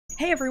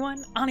Hey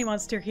everyone,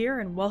 AniMonster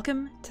here, and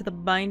welcome to the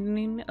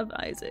Binding of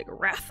Isaac,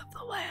 Wrath of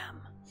the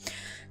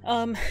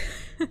Lamb.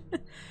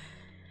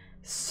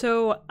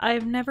 So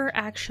I've never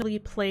actually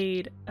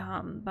played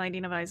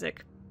Binding of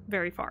Isaac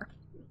very far.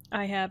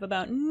 I have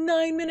about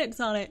 9 minutes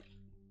on it,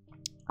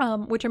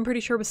 which I'm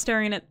pretty sure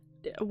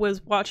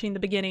was watching the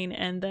beginning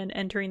and then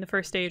entering the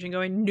first stage and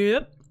going,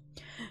 nope.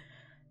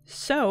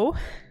 So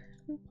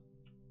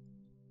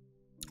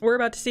we're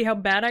about to see how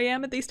bad I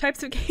am at these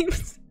types of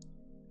games.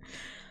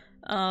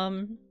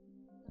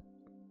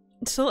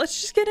 So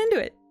let's just get into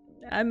it.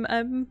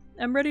 I'm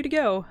ready to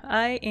go.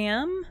 I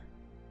am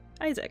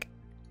Isaac.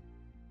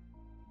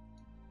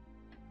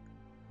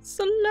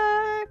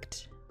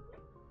 Select.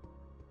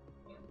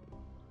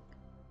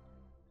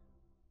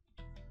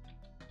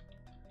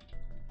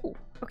 Ooh,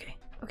 okay.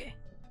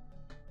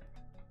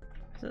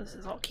 So this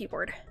is all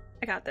keyboard.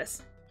 I got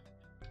this.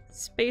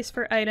 Space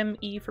for item,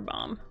 E for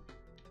bomb.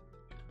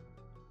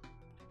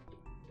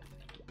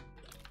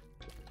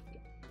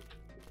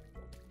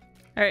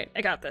 Alright,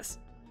 I got this.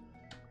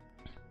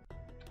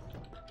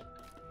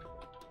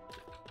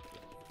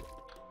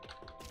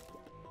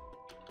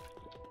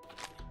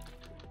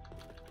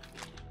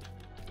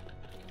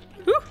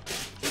 Whew!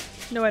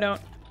 No, I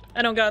don't.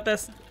 I don't got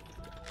this.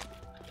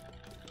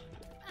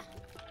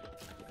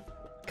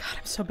 God,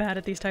 I'm so bad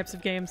at these types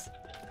of games.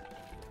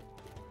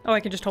 Oh, I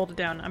can just hold it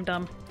down. I'm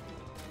dumb.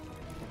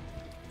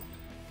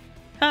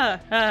 Ha!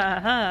 Ha!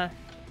 Ha!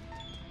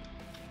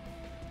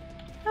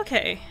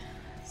 Okay.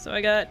 So I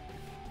got...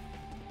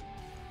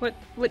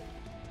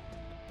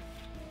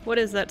 What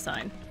is that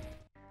sign?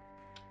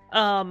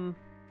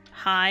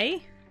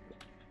 Hi?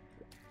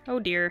 Oh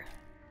dear.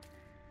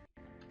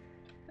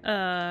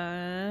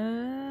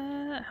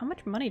 How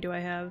much money do I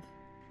have?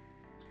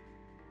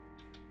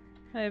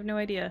 I have no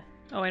idea.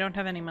 Oh, I don't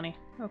have any money.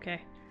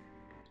 Okay.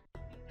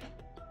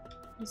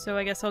 So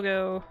I guess I'll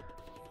go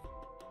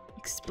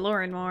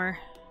exploring more.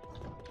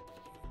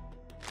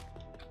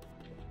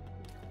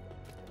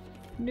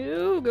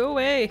 No, go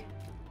away.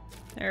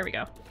 There we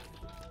go.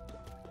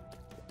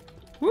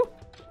 Woo!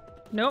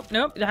 Nope.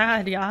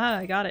 Ah, yeah,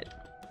 I got it.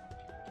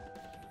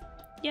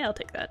 Yeah, I'll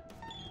take that.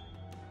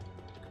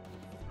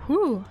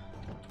 Whew.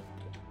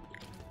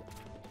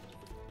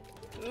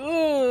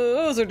 Oh,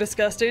 those are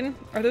disgusting.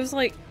 Are those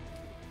like...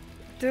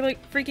 They're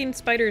like freaking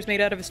spiders made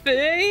out of his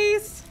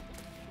face?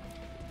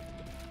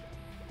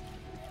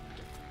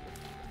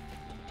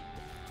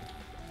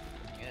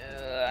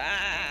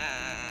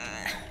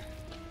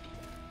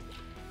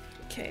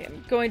 Okay,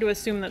 I'm going to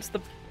assume that's the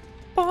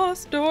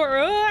boss door.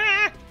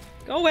 Ah!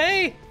 Go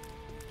away!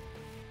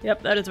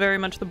 Yep, that is very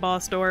much the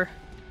boss door.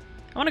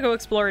 I want to go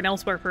exploring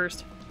elsewhere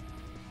first.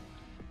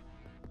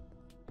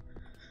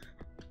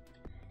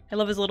 I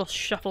love his little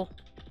shuffle.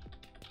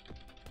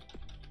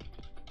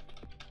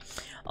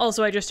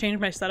 Also, I just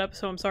changed my setup,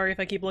 so I'm sorry if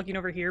I keep looking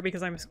over here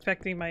because I'm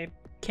expecting my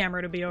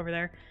camera to be over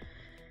there.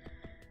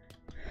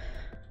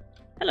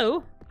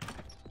 Hello!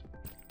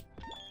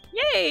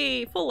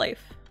 Yay! Full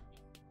life.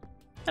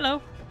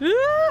 Hello.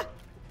 Ah!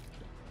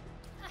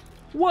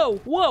 Whoa!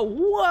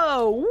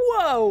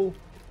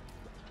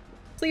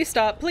 Please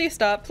stop, please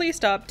stop, please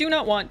stop. Do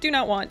not want.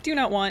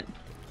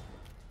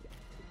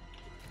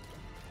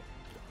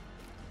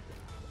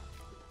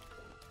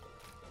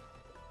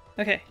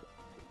 Okay.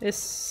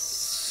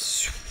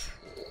 This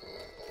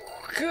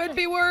could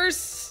be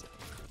worse.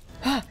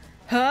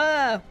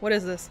 What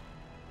is this?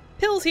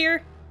 Pills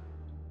here.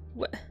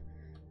 What?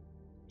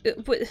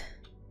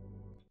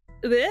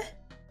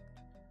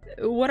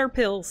 What are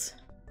pills?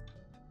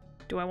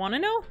 Do I want to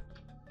know?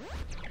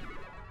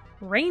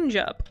 Range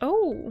up.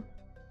 Oh.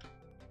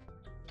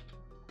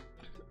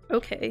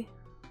 Okay.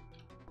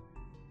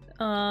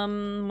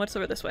 What's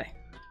over this way?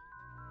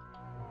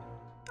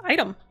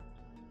 Item.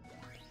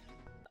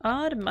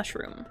 Odd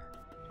mushroom.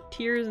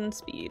 Tears and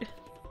speed.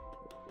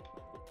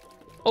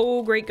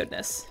 Oh, great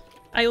goodness.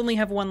 I only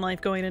have 1 life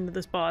going into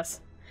this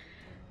boss.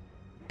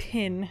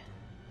 Pin.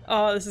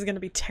 Oh, this is gonna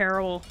be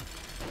terrible.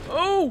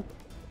 Oh!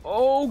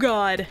 Oh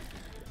god.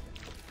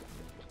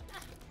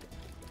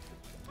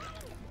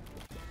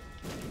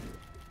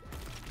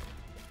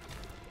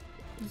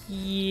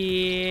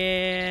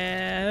 Yeah.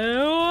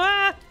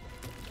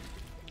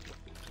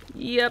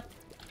 Yep.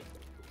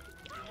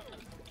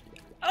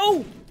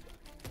 Oh!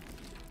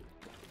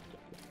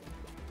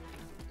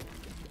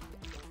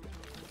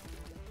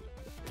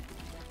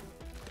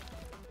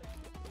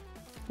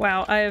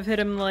 Wow, I have hit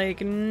him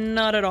like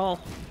not at all.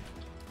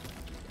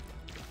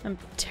 I'm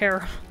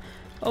terrible.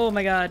 Oh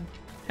my god.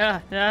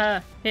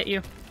 Hit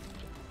you.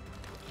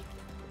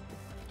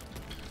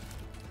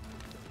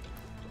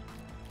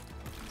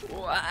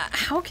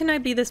 How can I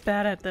be this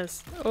bad at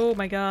this? Oh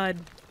my god.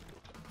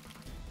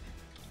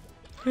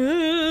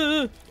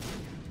 Ooh.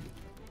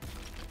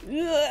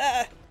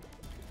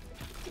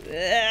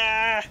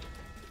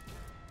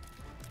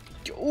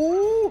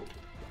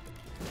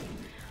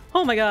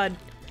 Oh my god.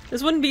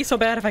 This wouldn't be so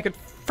bad if I could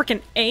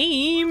frickin'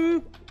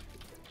 aim.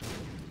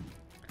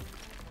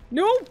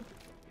 No!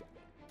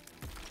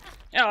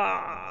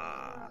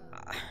 Ah.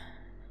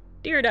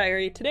 Dear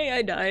diary, today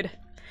I died.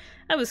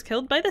 I was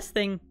killed by this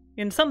thing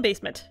in some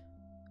basement.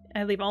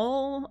 I leave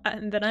all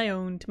that I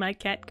own to my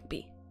cat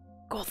Guppy.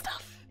 Cool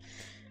stuff.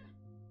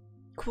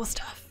 Cool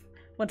stuff.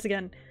 Once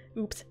again,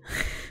 oops.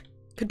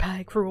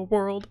 Goodbye, cruel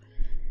world.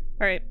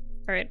 Alright,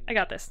 I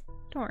got this.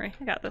 Don't worry,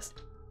 I got this.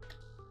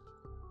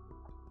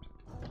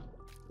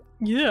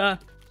 Yeah.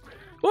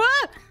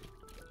 What?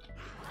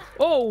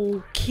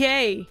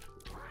 Okay.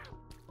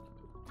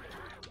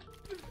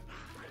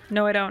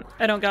 No, I don't.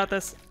 I don't got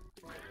this.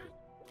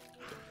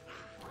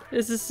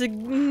 This is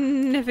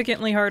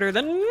significantly harder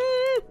than...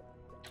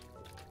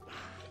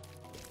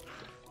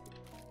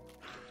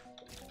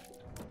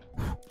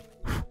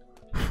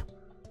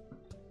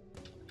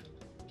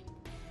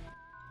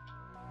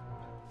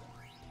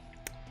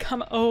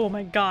 Come, oh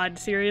my god,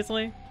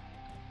 seriously?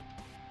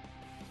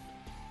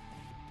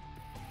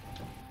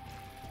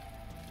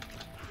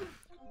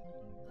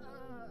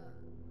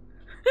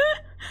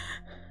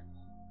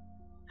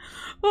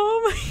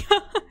 Oh my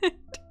god!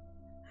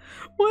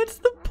 What's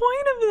the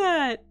point of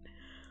that?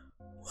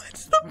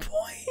 What's the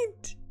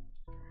point?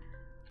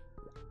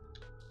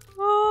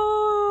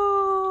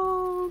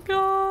 Oh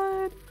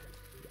god.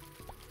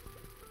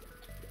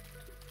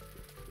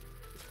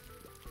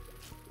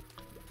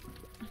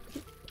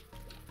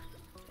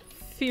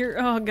 Fear.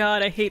 Oh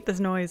god, I hate this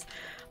noise.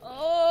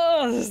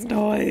 Oh, this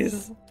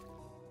noise.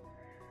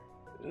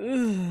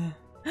 Ugh.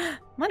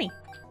 Money.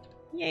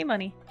 Yay,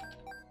 money.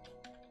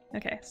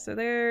 Okay, so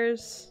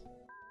there's...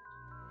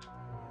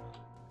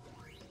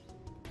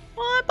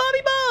 What?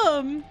 Bobby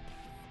Bomb!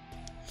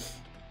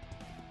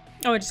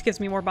 Oh, it just gives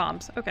me more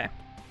bombs. Okay.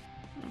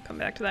 I'll come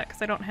back to that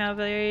because I don't have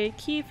a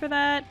key for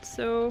that,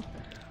 so...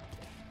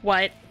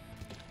 What?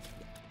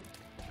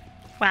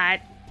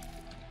 What?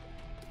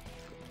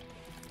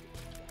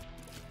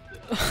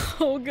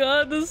 Oh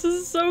god, this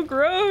is so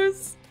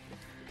gross!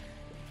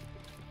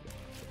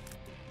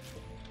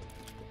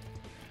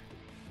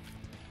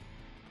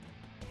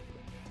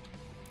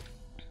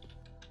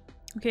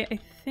 Okay, I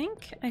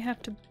think I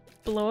have to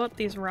blow up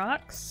these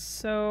rocks,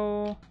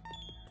 so...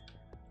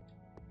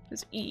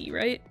 It's E,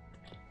 right?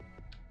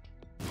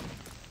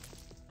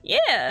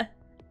 Yeah!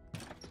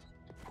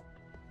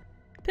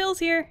 Pills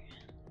here.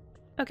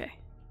 Okay.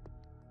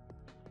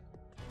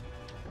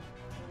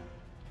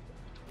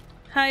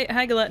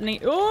 Hi, Gluttony.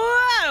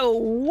 Whoa!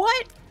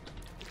 What?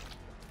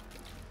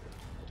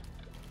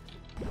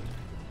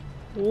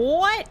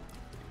 What?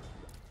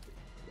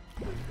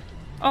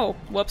 Oh,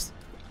 whoops.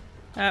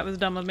 That was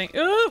dumb of me.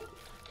 Ooh!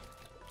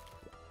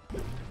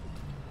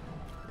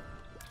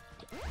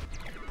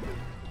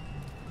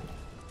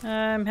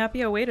 I'm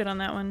happy I waited on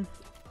that one.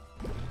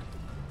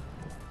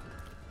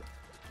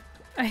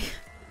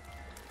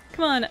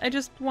 Come on, I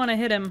just want to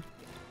hit him.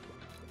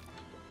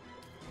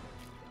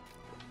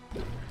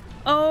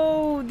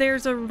 Oh,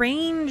 there's a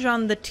range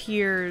on the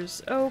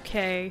tiers.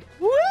 Okay.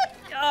 What?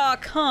 Oh,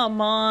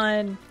 come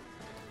on.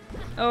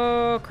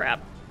 Oh,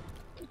 crap.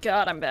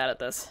 God, I'm bad at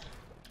this.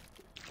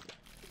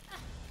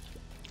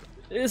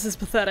 This is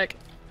pathetic.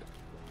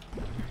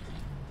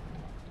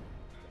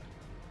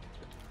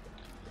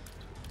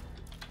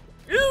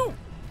 Ew!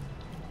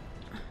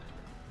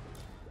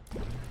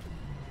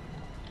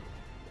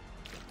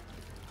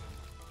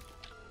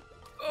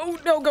 Oh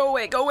no, go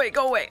away, go away,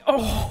 go away.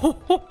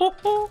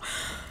 Oh!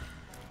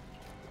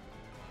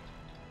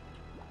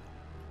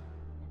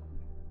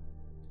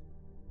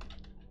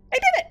 I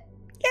did it!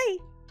 Yay!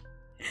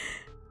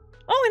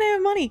 Oh, and I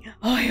have money.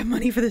 Oh, I have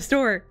money for the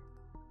store.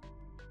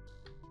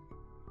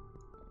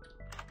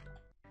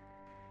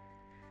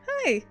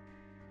 Hi.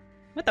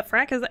 What the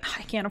frack is that?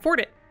 I can't afford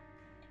it.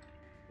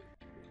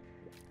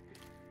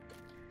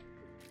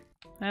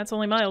 That's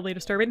only mildly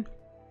disturbing.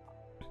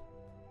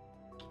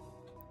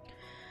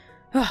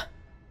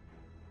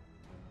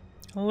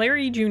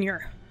 Larry Jr.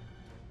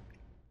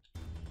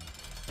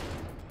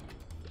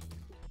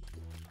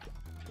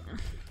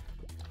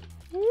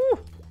 Woo.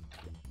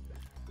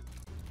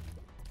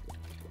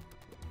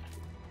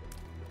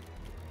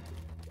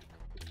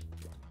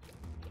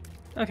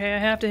 Okay, I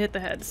have to hit the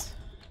heads.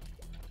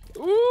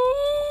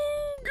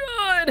 Ooh,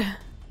 God!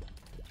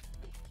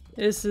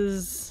 This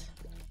is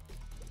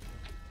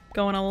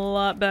going a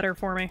lot better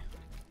for me.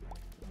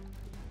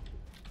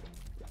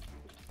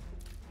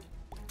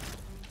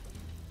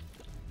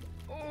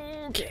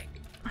 Okay.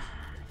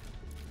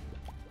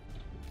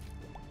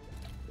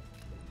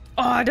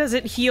 Oh, does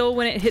it heal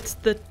when it hits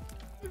the...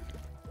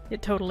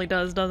 It totally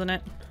does, doesn't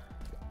it?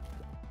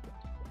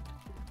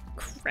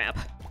 Crap.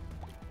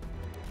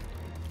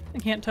 I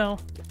can't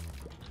tell.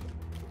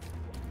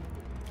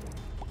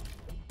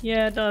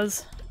 Yeah, it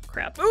does.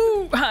 Crap.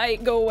 Ooh! Hi!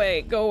 Go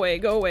away! Go away!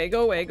 Go away!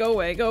 Go away! Go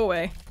away! Go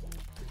away!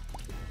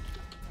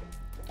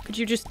 Could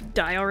you just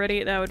die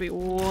already? That would be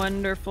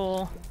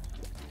wonderful.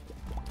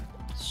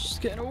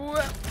 Just gonna...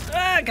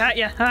 Ah! Got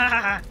ya! Ha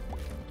ha ha!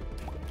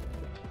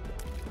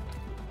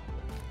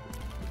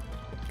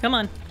 Come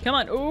on. Come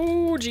on.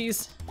 Oh,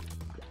 jeez.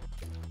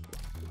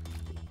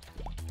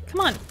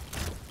 Come on.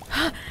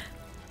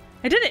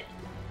 I did it!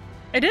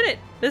 I did it!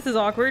 This is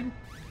awkward.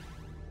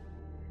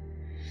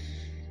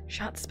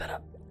 Shot sped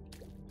up.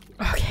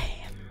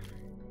 Okay.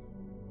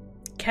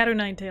 Cat o'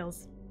 nine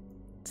tails.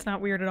 It's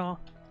not weird at all.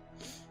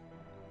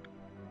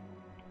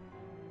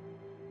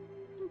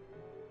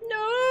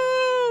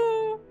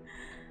 No!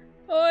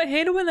 Oh, I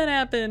hate it when that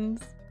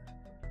happens.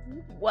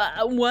 What?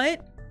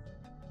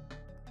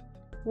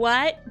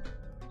 What?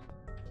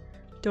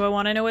 Do I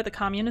want to know what the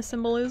communist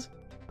symbol is?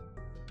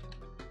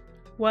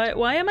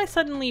 Why am I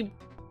suddenly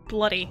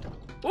bloody?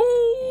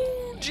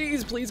 Oh,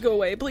 jeez, please go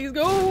away. Please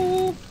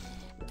go!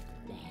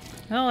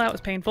 Well, that was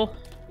painful.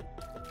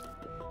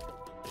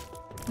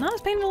 Not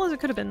as painful as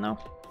it could have been, though.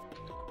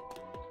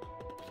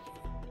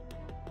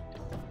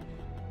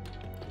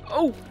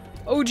 Oh!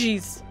 Oh,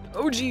 jeez.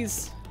 Oh,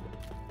 jeez.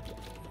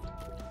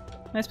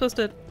 Am I supposed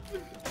to...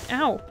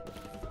 Ow.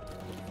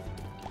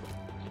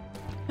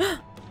 Yay,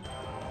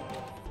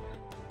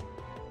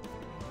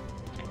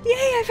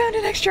 I found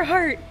an extra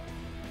heart!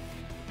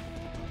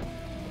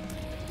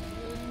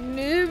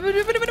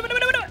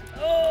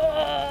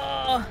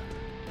 Oh.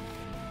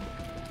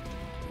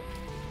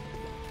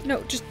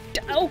 No, just...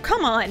 Oh,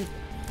 come on!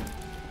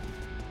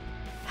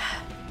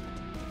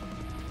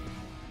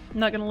 I'm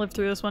not gonna live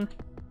through this one.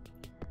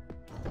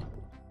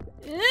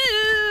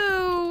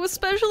 Ew!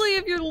 Especially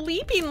if you're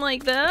leaping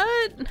like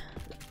that!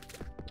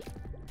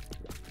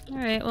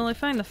 Alright, well I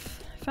found the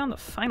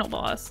final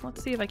boss.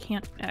 Let's see if I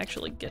can't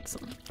actually get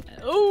some...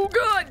 Oh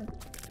god!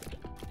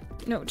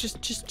 No,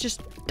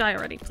 just die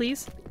already,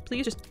 please.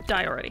 Please just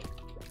die already.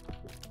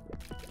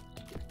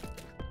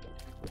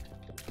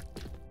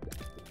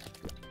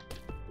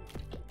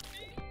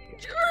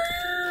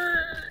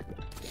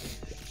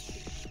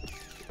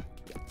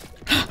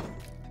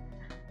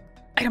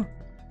 Item!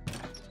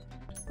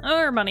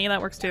 Or money,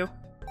 that works too.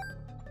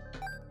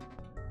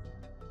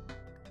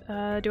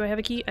 Do I have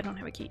a key? I don't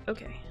have a key.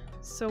 Okay.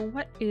 So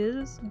what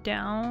is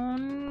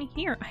down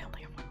here? I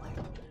only have one life.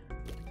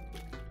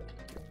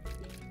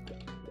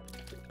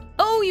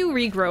 Oh, you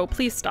regrow.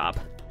 Please stop.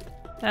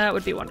 That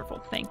would be wonderful.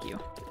 Thank you.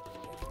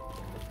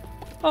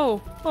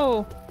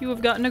 Oh, you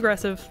have gotten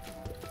aggressive.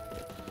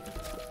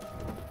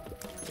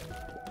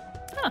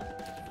 Huh.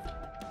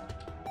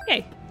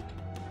 Yay.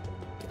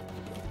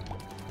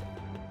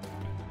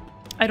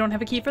 I don't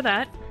have a key for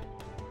that.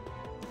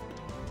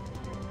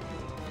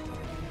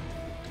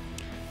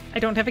 I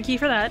don't have a key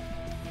for that.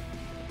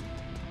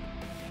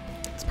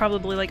 It's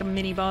probably like a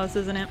mini boss,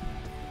 isn't it?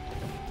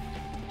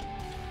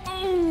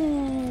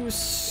 Oh,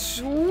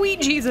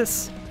 sweet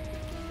Jesus.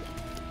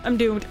 I'm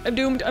doomed. I'm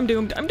doomed. I'm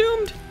doomed. I'm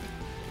doomed.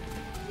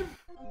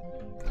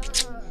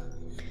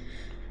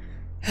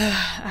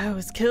 I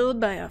was killed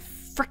by a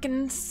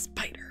frickin'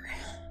 spider.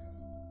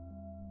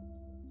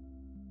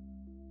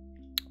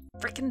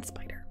 Frickin'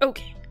 spider.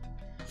 Okay.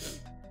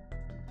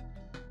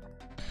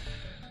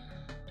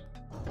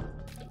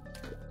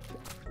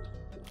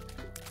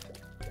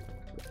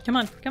 Come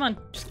on, come on.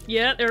 Just,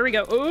 yeah, there we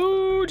go.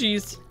 Oh,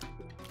 jeez.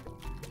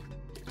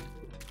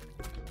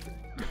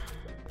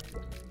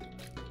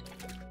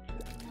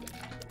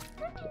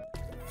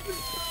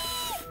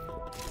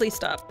 Please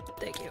stop.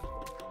 Thank you.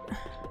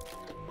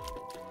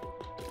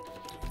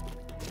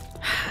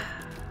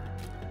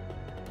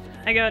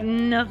 I got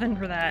nothing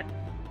for that.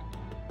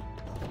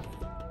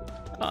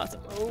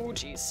 Awesome. Oh,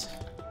 jeez.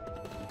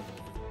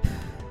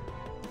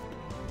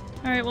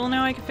 Alright, well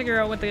now I can figure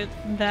out what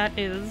that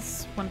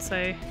is once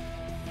I...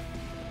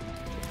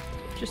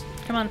 Just,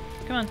 come on,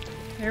 come on.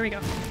 There we go.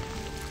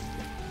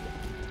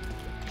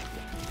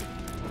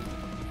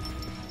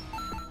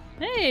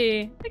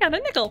 Hey! I got a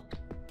nickel!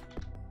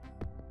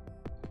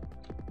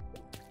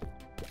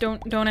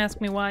 Don't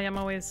ask me why I'm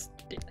always...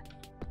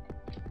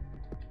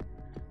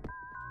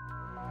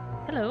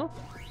 Hello.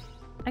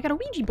 I got a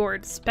Ouija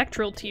board.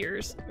 Spectral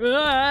tears.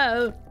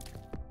 Ah!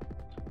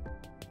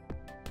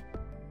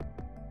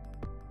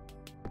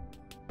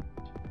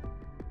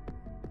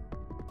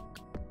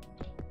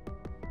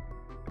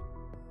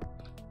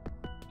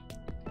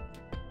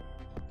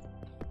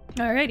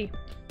 Alrighty.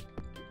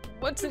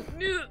 What's in...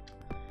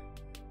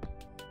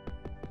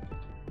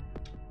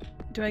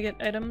 Do I get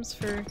items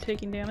for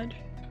taking damage?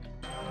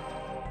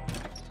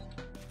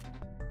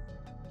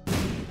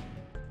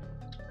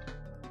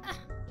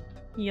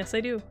 Yes,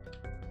 I do.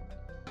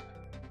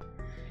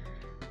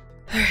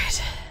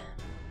 Alright.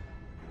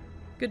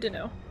 Good to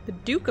know. The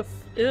Duke of...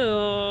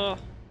 Ugh.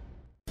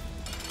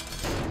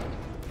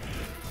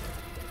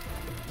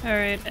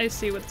 Alright, I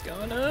see what's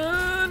going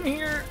on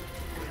here.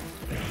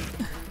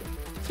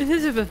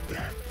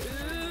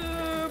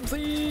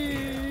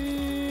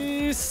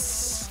 Please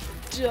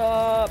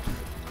stop.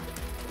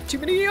 Too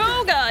many.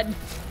 Oh god.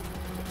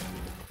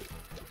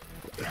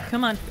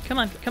 Come on, come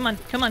on, come on,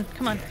 come on,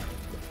 come on.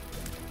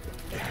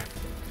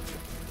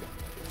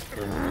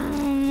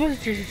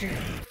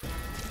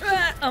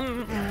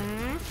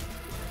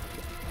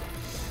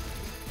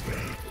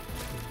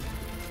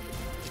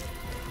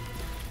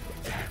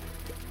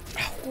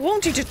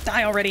 Won't you just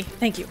die already?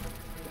 Thank you.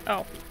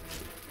 Oh.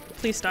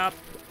 Please stop.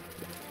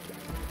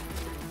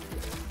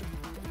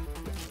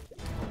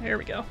 There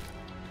we go.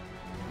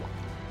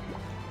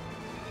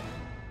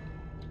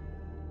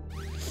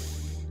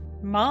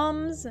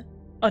 Mom's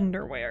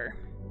underwear.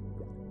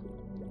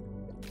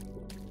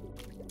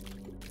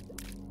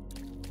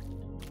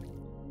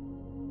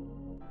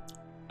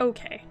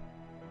 Okay.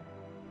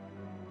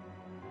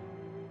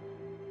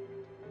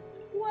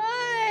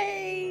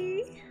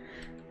 Why?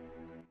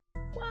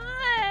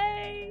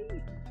 Why?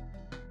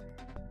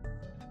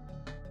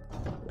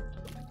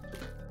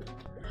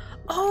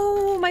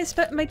 Oh,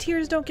 my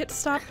tears don't get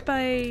stopped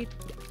by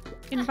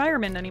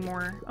environment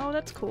anymore. Oh,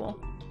 that's cool.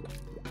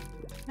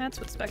 That's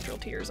what spectral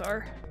tears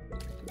are.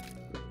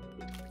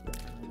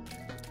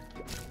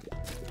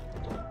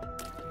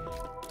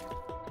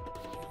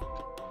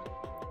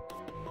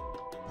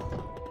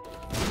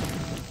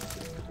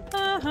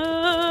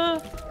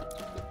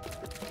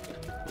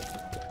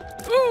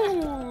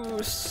 Ooh,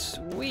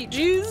 sweet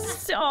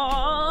juice.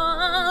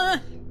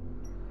 Aww.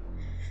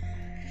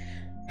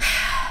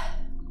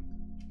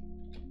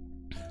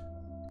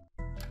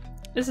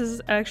 This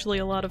is actually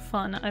a lot of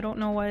fun. I don't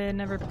know why I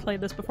never played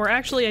this before.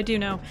 Actually, I do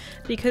know,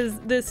 because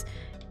this...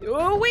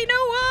 Oh, wait, no!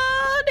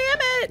 Oh, damn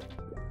it!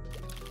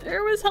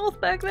 There was health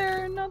back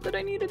there, not that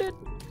I needed it.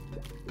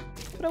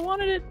 But I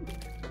wanted it.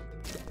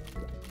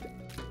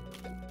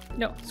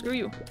 No, screw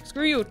you.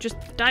 Screw you, just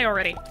die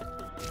already.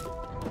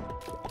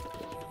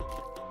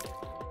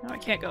 No, I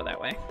can't go that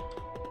way.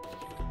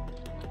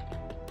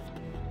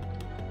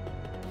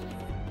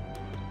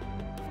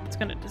 It's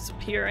gonna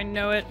disappear, I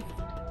know it.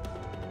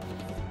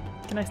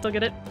 Can I still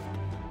get it?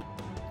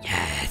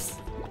 Yes!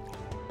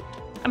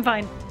 I'm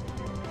fine.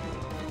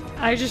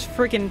 I just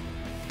freaking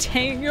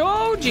tank.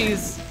 Oh,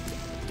 jeez.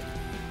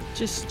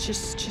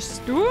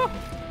 Just. Ooh.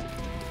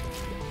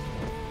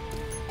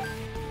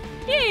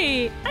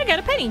 Yay! I got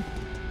a penny.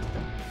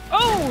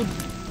 Oh,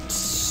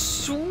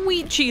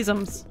 sweet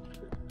cheeseums.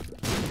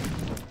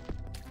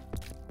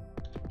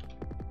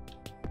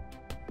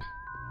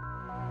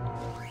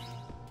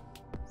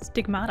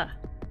 Stigmata.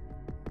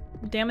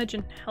 Damage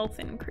and health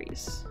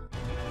increase.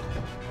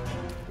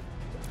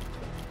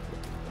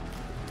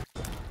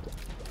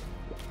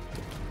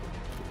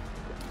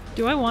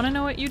 Do I want to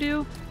know what you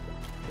do?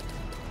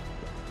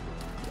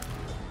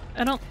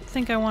 I don't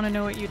think I want to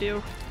know what you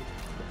do.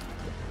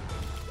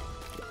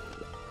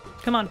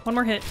 Come on, one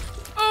more hit.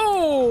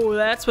 Oh,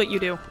 that's what you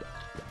do.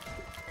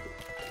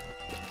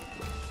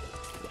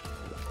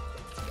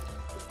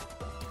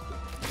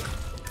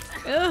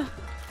 Ugh.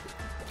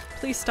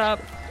 Please stop.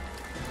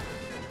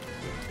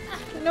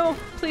 No,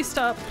 please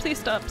stop. Please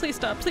stop. Please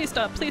stop. Please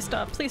stop. Please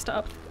stop. Please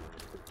stop.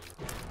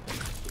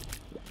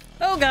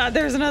 Oh god,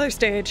 there's another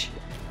stage.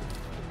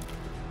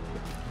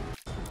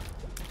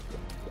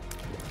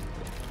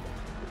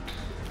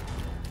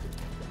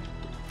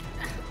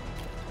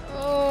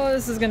 Oh,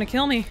 this is gonna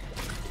kill me.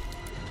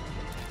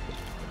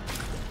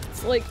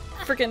 It's like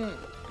freaking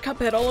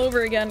Cuphead all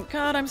over again.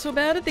 God, I'm so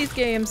bad at these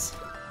games.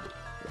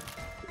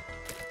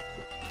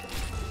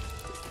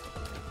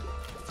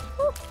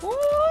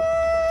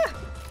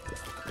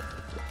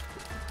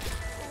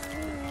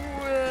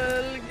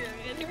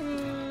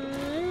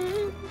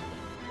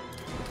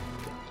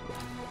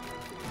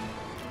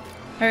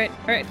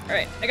 Alright.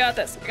 I got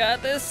this.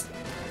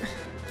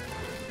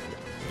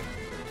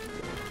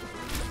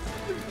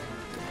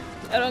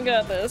 I don't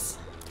got this.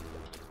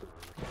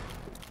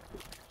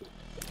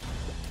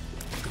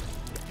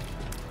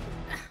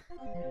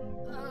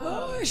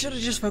 Oh, I should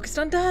have just focused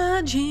on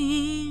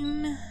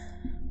dodging.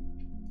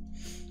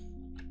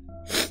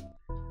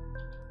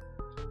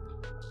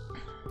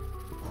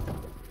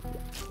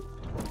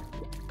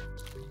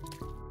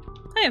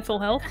 I have full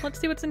health. Let's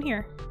see what's in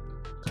here.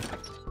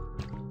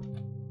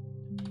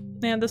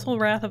 Man, this whole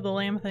Wrath of the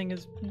Lamb thing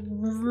is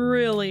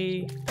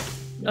really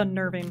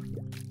unnerving.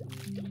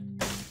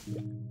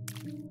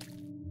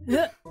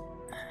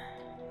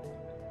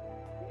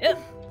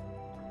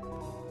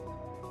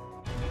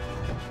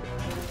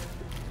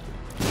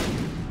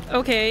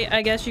 Okay,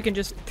 I guess you can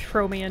just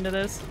throw me into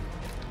this.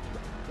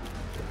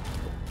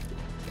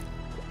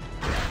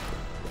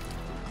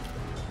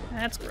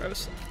 That's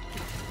gross.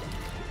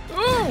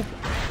 Ooh!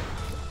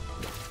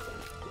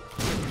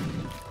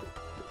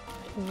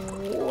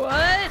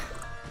 What?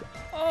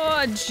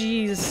 Oh,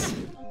 jeez.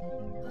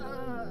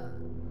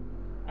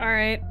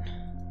 Alright.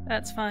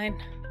 That's fine.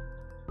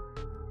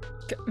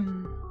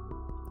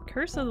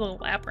 Curse of the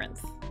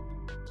Labyrinth.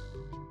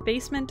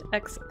 Basement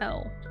XL.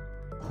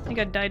 I think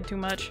I died too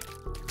much.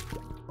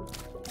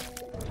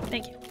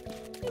 Thank you.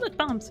 Hey, look,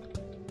 bombs.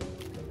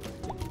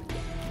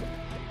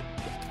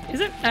 Is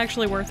it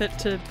actually worth it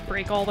to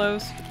break all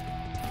those?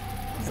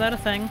 Is that a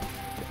thing?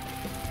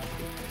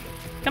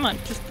 Come on,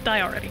 just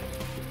die already.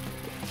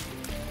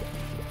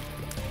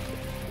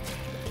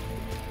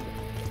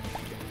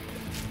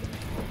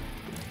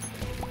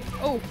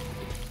 Oh,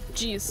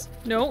 jeez.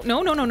 No.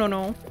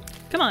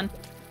 Come on.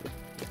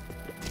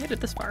 I made it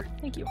this far.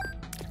 Thank you.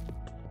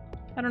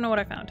 I don't know what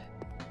I found.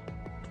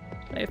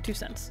 I have 2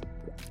 cents.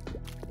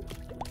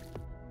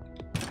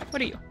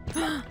 What are you?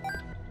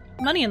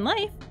 Money and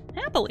life?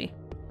 Happily.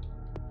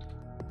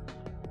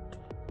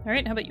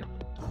 Alright, how about you?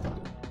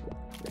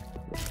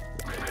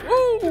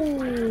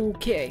 Ooh,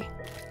 okay.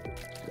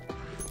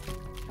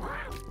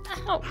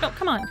 Oh, no,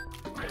 come on.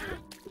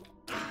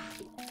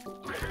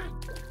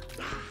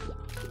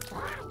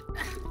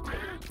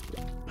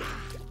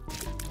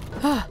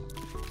 Ah,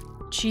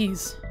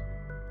 jeez.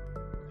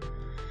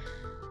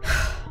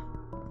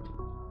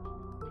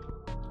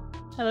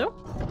 Hello?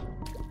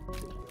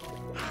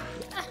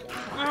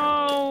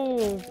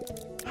 Oh.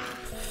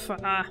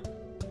 Ah.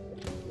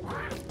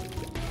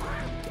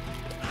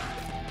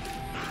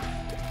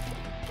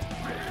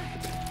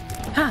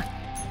 Ha!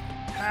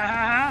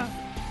 Ah!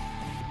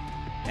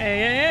 Hey,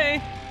 hey,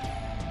 hey!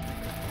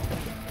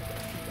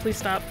 Please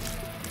stop.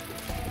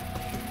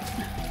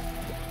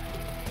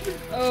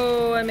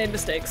 Oh, I made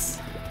mistakes.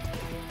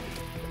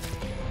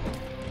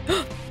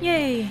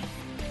 Yay!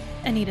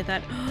 I needed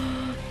that.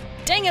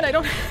 Dang it, I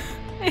don't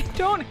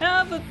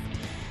have a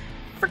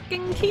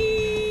freaking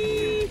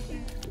key!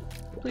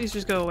 Please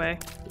just go away.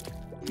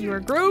 You are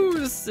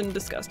gross and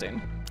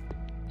disgusting.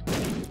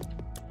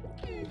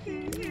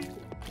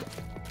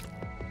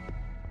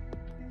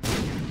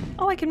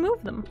 Oh, I can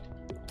move them.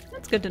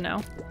 That's good to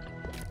know.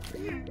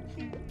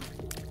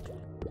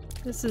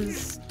 This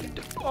is...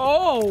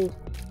 Oh!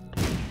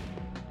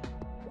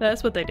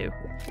 That's what they do.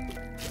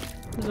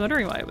 I was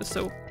wondering why it was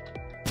so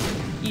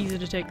easy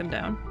to take them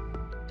down.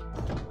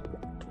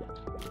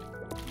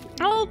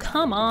 Oh,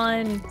 come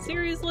on!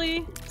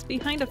 Seriously? It's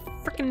behind a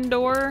frickin'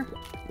 door?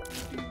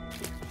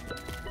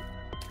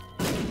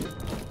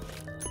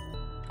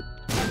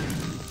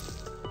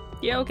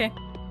 Yeah, okay.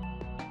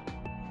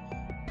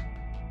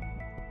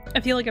 I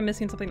feel like I'm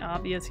missing something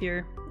obvious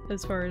here,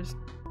 as far as...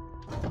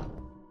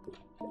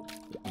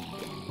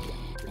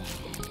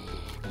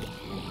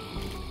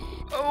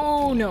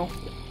 Oh no!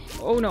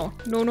 Oh no.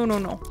 No, no, no,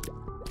 no.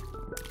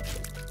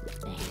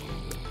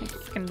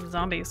 Fucking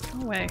zombies,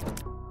 go away.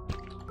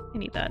 I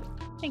need that.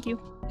 Thank you.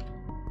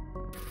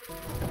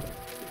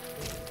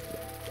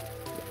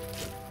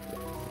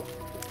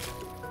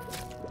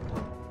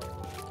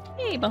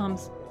 Yay,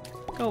 bombs.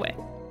 Go away.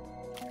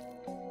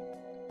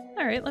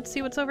 Alright, let's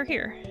see what's over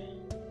here.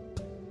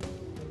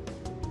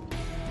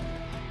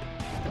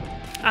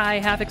 I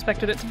half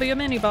expected it to be a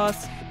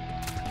mini-boss.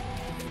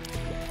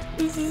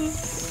 This is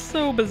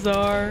so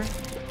bizarre.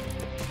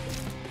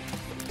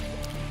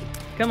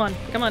 Come on,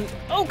 come on.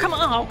 Oh, come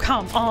on! Oh,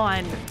 come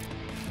on!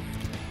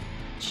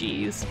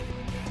 Jeez.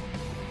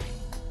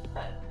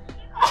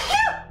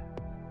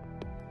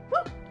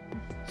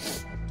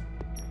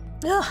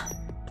 Ugh.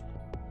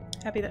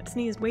 Happy that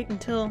sneeze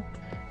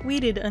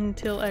waited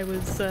until I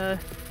was,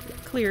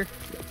 clear.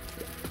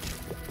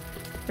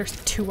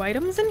 There's 2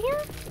 items in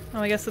here? Oh,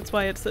 I guess that's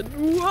why it said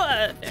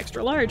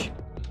extra large.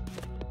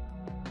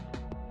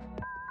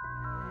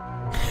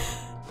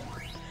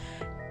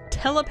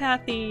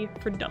 Telepathy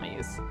for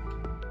dummies.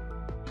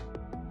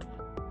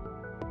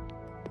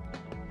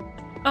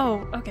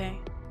 Oh, okay.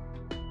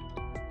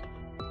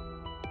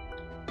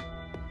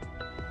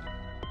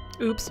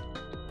 Oops.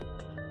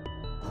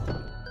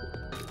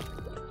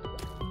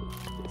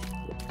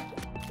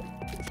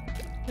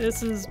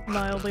 This is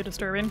mildly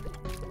disturbing.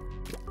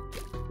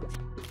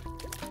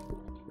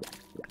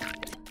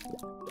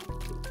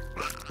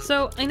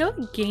 So, I know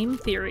the game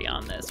theory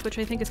on this, which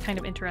I think is kind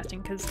of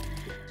interesting, because,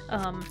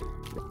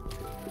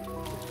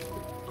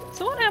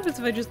 so what happens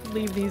if I just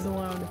leave these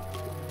alone?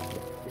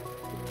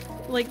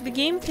 Like, the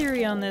game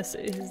theory on this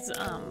is,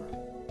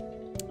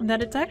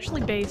 that it's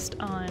actually based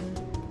on...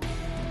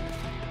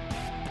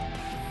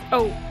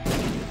 Oh,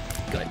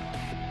 good.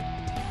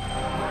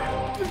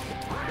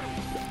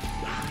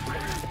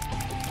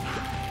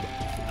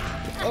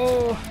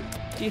 Oh,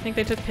 do you think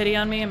they took pity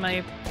on me and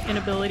my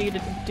inability to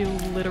do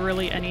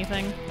literally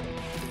anything?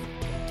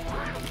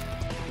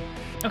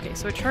 Okay,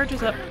 so it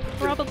charges up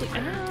probably...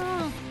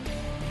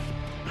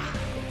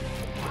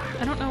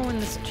 I don't know when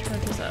this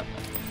charges up.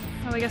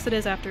 Oh, I guess it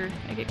is after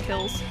I get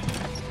kills.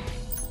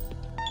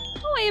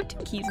 Oh, I have 2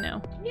 keys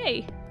now.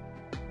 Yay!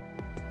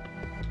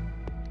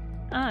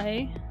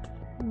 I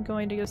am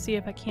going to go see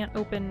if I can't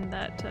open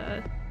that,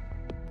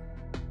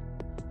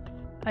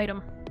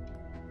 item.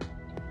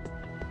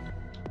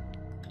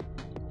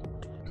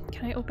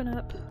 Can I open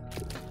up?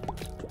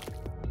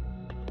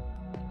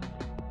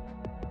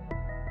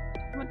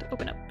 I want to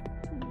open up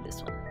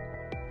this one.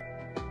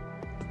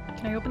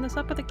 Can I open this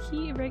up with a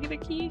key, a regular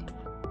key?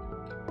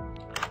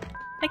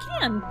 I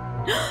can!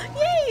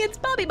 Yay! It's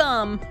Bobby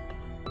Bomb!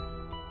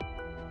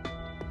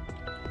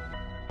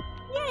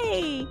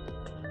 Yay!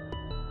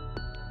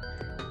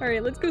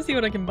 Alright, let's go see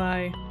what I can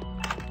buy.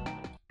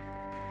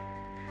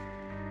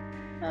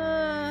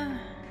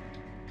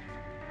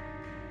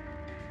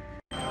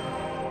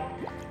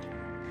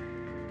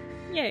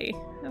 Yay.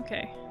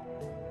 Okay.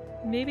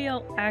 Maybe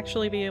I'll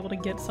actually be able to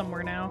get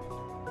somewhere now.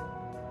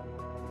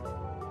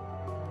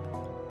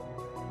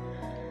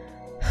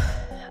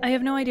 I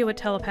have no idea what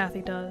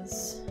telepathy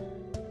does.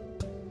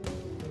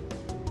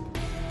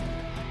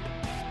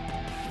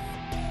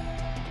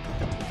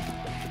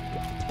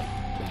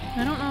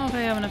 I don't know if I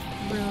have enough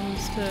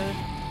rooms to...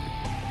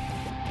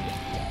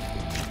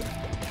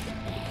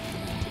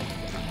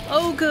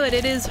 Oh good,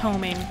 it is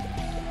homing.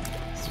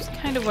 This was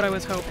kind of what I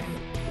was hoping.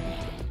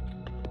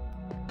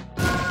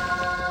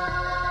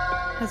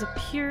 has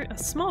appeared. A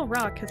small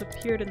rock has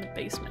appeared in the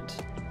basement.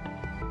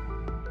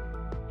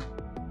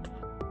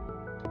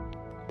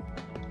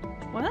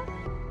 What?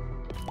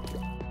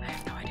 I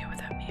have no idea what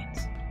that means.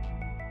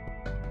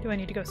 Do I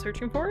need to go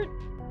searching for it?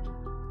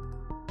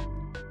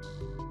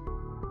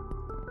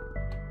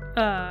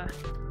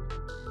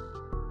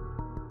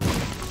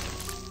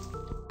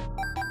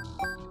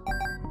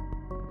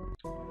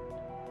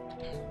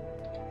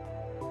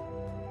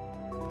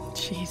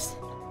 Jeez.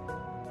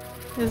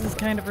 This is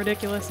kind of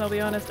ridiculous, I'll be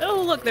honest.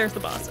 Oh, look, there's the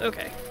boss.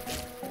 Okay.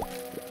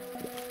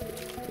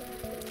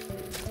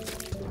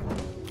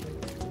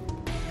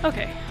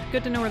 Okay,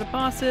 good to know where the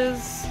boss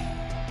is,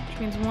 which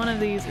means one of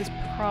these is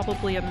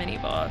probably a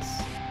mini-boss.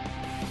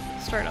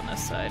 Start on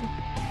this side.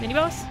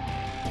 Mini-boss?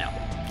 No.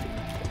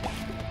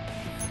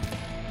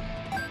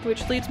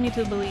 Which leads me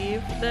to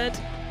believe that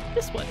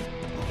this one.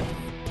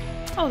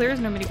 Oh, there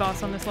is no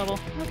mini-boss on this level.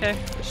 Okay,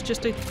 it's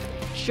just a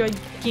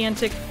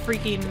gigantic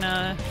freaking,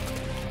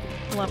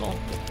 level.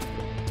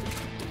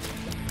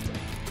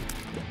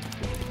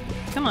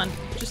 Come on,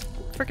 just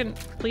frickin'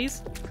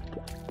 please.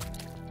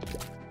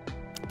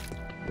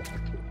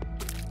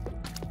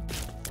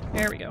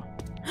 There we go.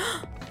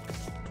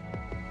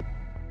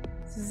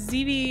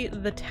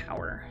 ZV the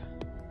Tower.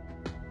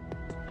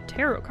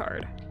 Tarot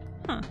card.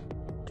 Huh.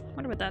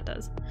 Wonder what that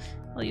does.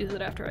 I'll use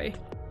it after I...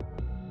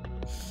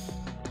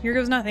 Here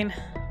goes nothing.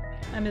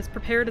 I'm as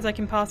prepared as I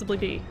can possibly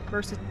be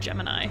versus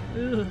Gemini.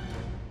 Ugh.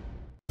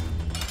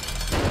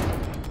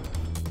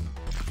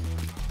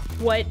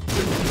 What?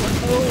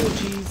 Oh,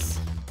 jeez.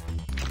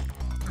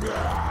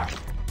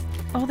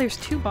 Oh, there's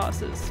two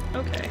bosses.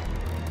 Okay.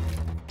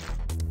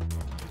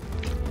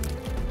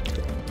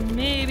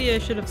 Maybe I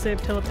should have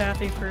saved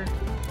telepathy for...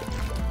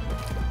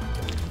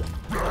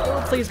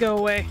 Oh, please go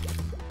away.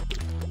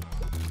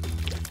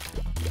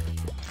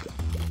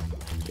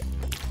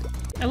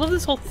 I love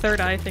this whole third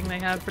eye thing they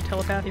have for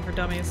telepathy for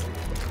dummies.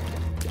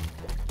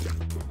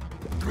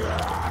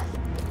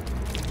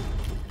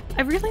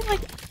 I really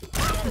like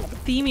the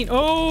theming.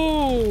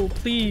 Oh,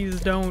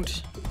 please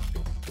don't.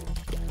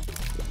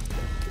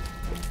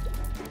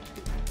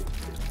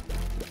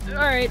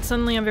 Alright,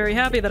 suddenly I'm very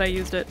happy that I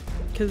used it,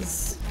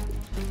 because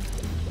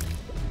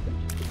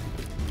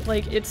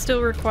like, it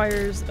still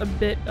requires a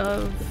bit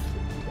of...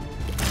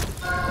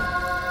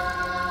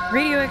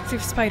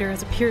 Radioactive spider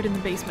has appeared in the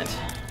basement.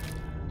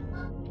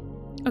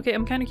 Okay,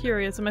 I'm kind of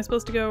curious. Am I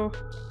supposed to go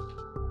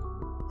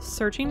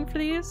searching for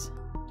these?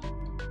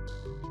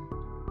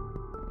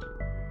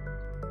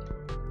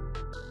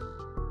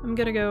 I'm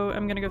gonna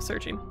go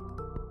searching.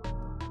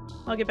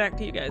 I'll get back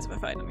to you guys if I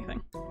find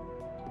anything.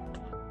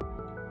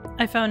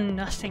 I found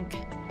nothing.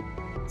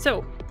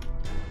 So,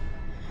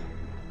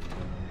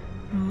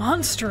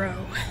 Monstro.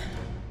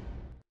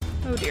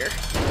 Oh dear.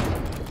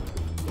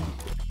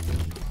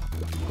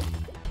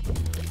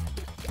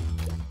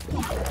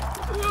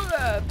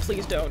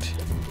 Please don't.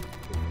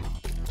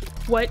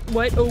 What?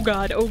 What? Oh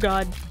god, oh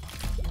god.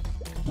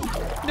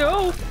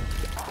 No!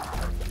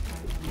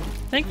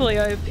 Thankfully,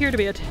 I appear to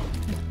be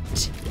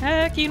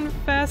attacking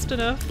fast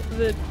enough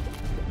that...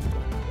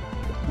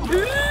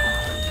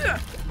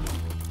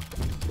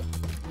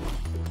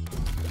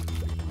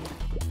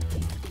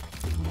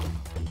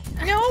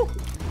 No!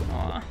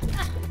 Aw.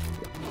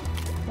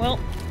 Well,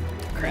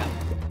 crap.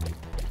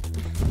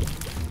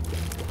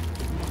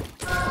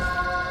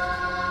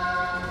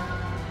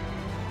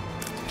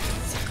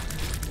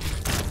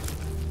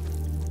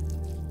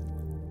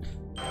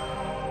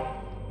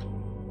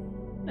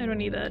 I don't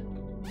need that.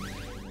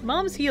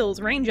 Mom's heels,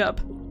 range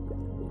up.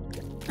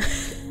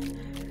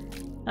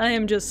 I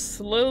am just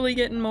slowly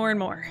getting more and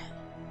more.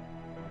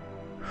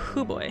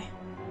 Hoo boy.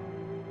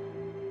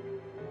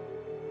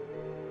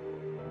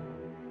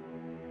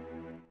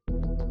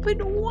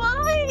 But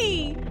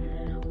why?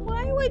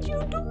 Why would you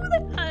do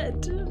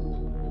that?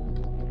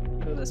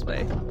 Go this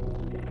way.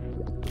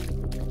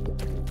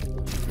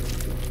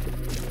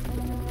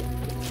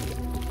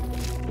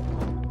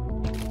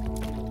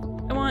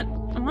 I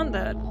want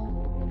that.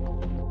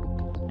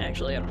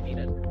 Actually, I don't need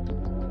it.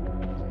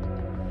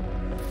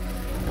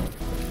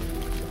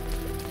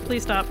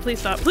 Please stop, please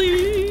stop,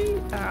 please!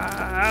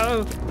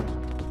 Ow.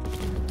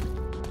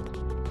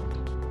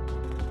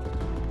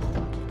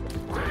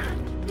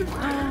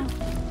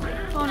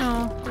 Oh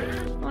no.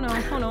 Oh no,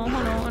 oh no, oh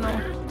no, oh no.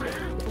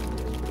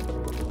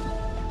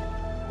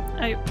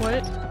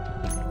 What?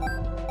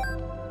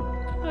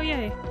 Oh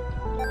yay.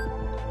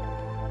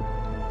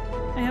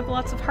 I have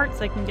lots of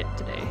hearts I can get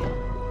today.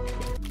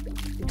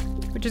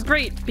 Which is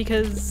great,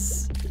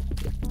 because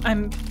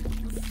I'm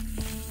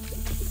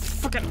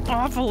fucking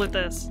awful at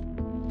this.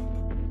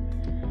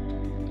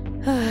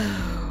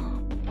 Oh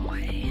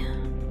boy.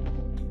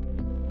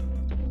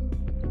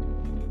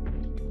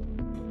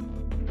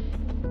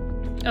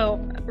 Oh,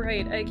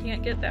 right, I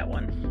can't get that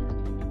one.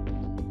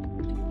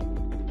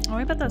 Oh,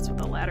 I bet that's what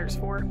the ladder's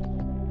for.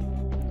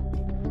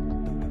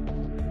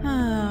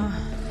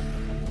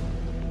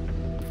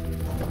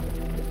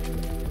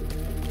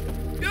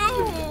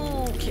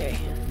 Okay.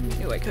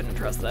 Knew I couldn't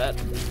trust that.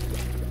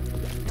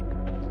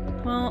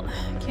 Well,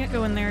 I can't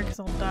go in there because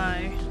I'll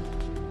die.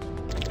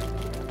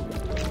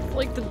 It's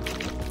like the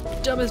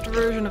dumbest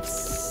version of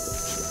Snake.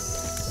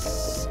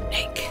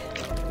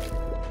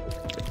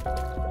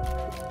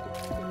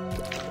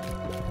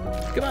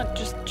 Come on,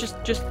 just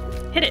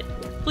hit it,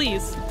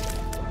 please.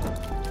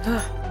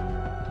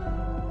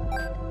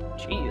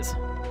 Jeez.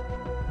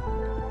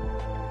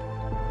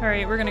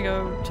 Alright, we're gonna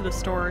go to the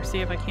store, see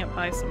if I can't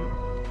buy some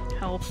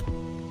health.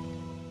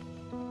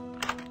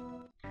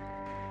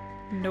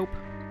 Nope.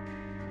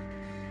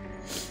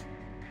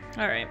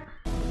 Alright.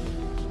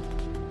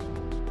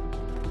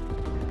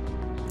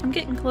 I'm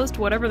getting close to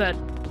whatever that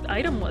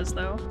item was,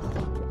 though.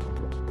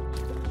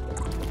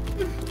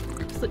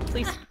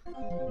 Please.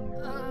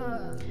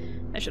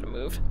 I should have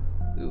moved.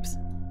 Oops.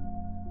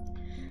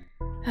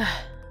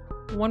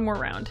 One more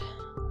round.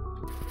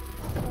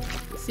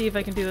 See if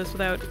I can do this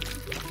without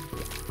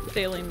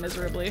failing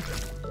miserably.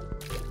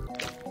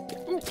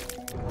 Ooh.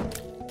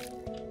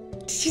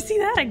 Did you see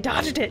that? I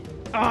dodged it!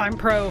 Oh, I'm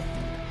pro.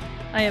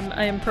 I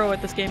am pro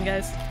at this game,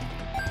 guys.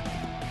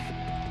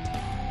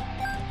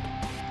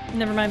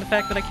 Never mind the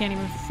fact that I can't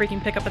even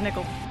freaking pick up a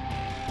nickel.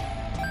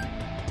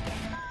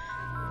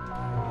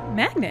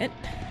 Magnet?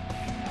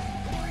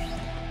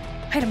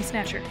 Item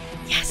snatcher.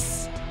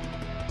 Yes!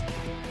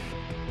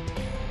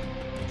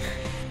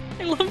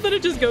 I love that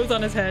it just goes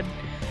on his head.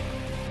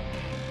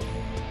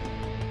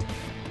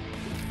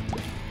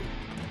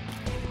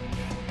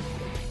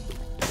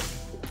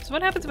 So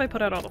what happens if I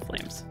put out all the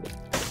flames?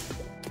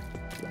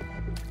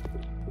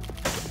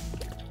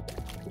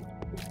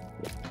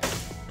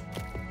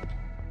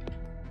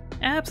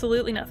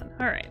 Absolutely nothing.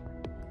 Alright.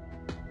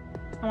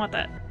 I want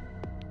that.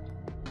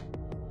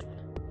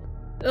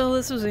 Oh,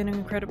 this was an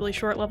incredibly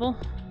short level.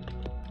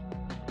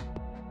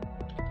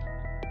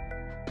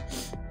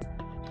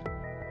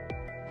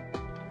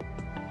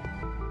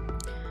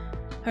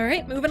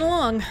 Alright, moving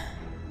along.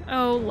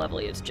 Oh,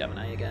 lovely, it's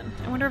Gemini again.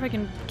 I wonder if I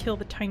can kill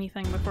the tiny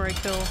thing before I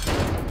kill...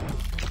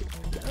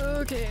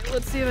 Okay,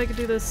 let's see if I can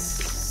do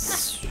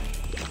this.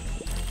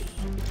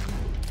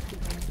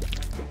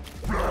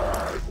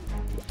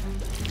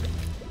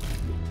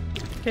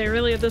 Okay,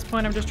 really at this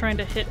point I'm just trying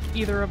to hit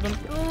either of them.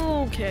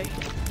 Okay.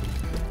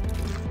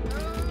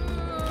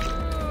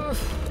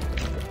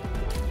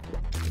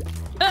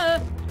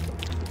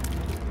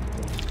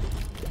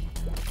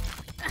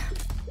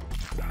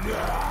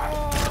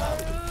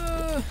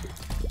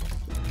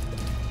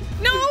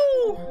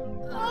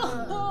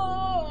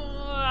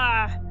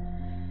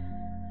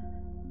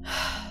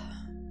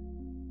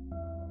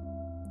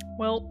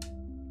 Well,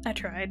 I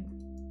tried.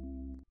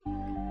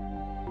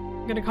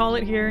 I'm gonna call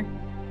it here.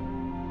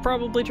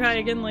 Probably try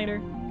again later.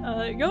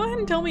 Go ahead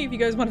and tell me if you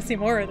guys want to see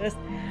more of this.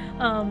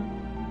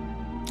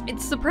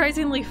 It's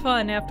surprisingly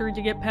fun after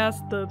you get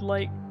past the,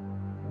 like,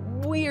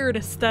 weird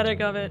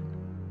aesthetic of it.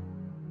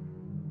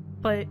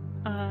 But,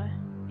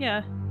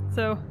 yeah.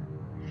 So,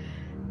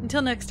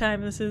 until next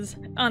time, this is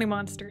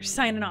AniMonster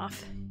signing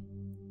off.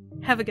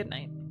 Have a good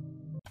night.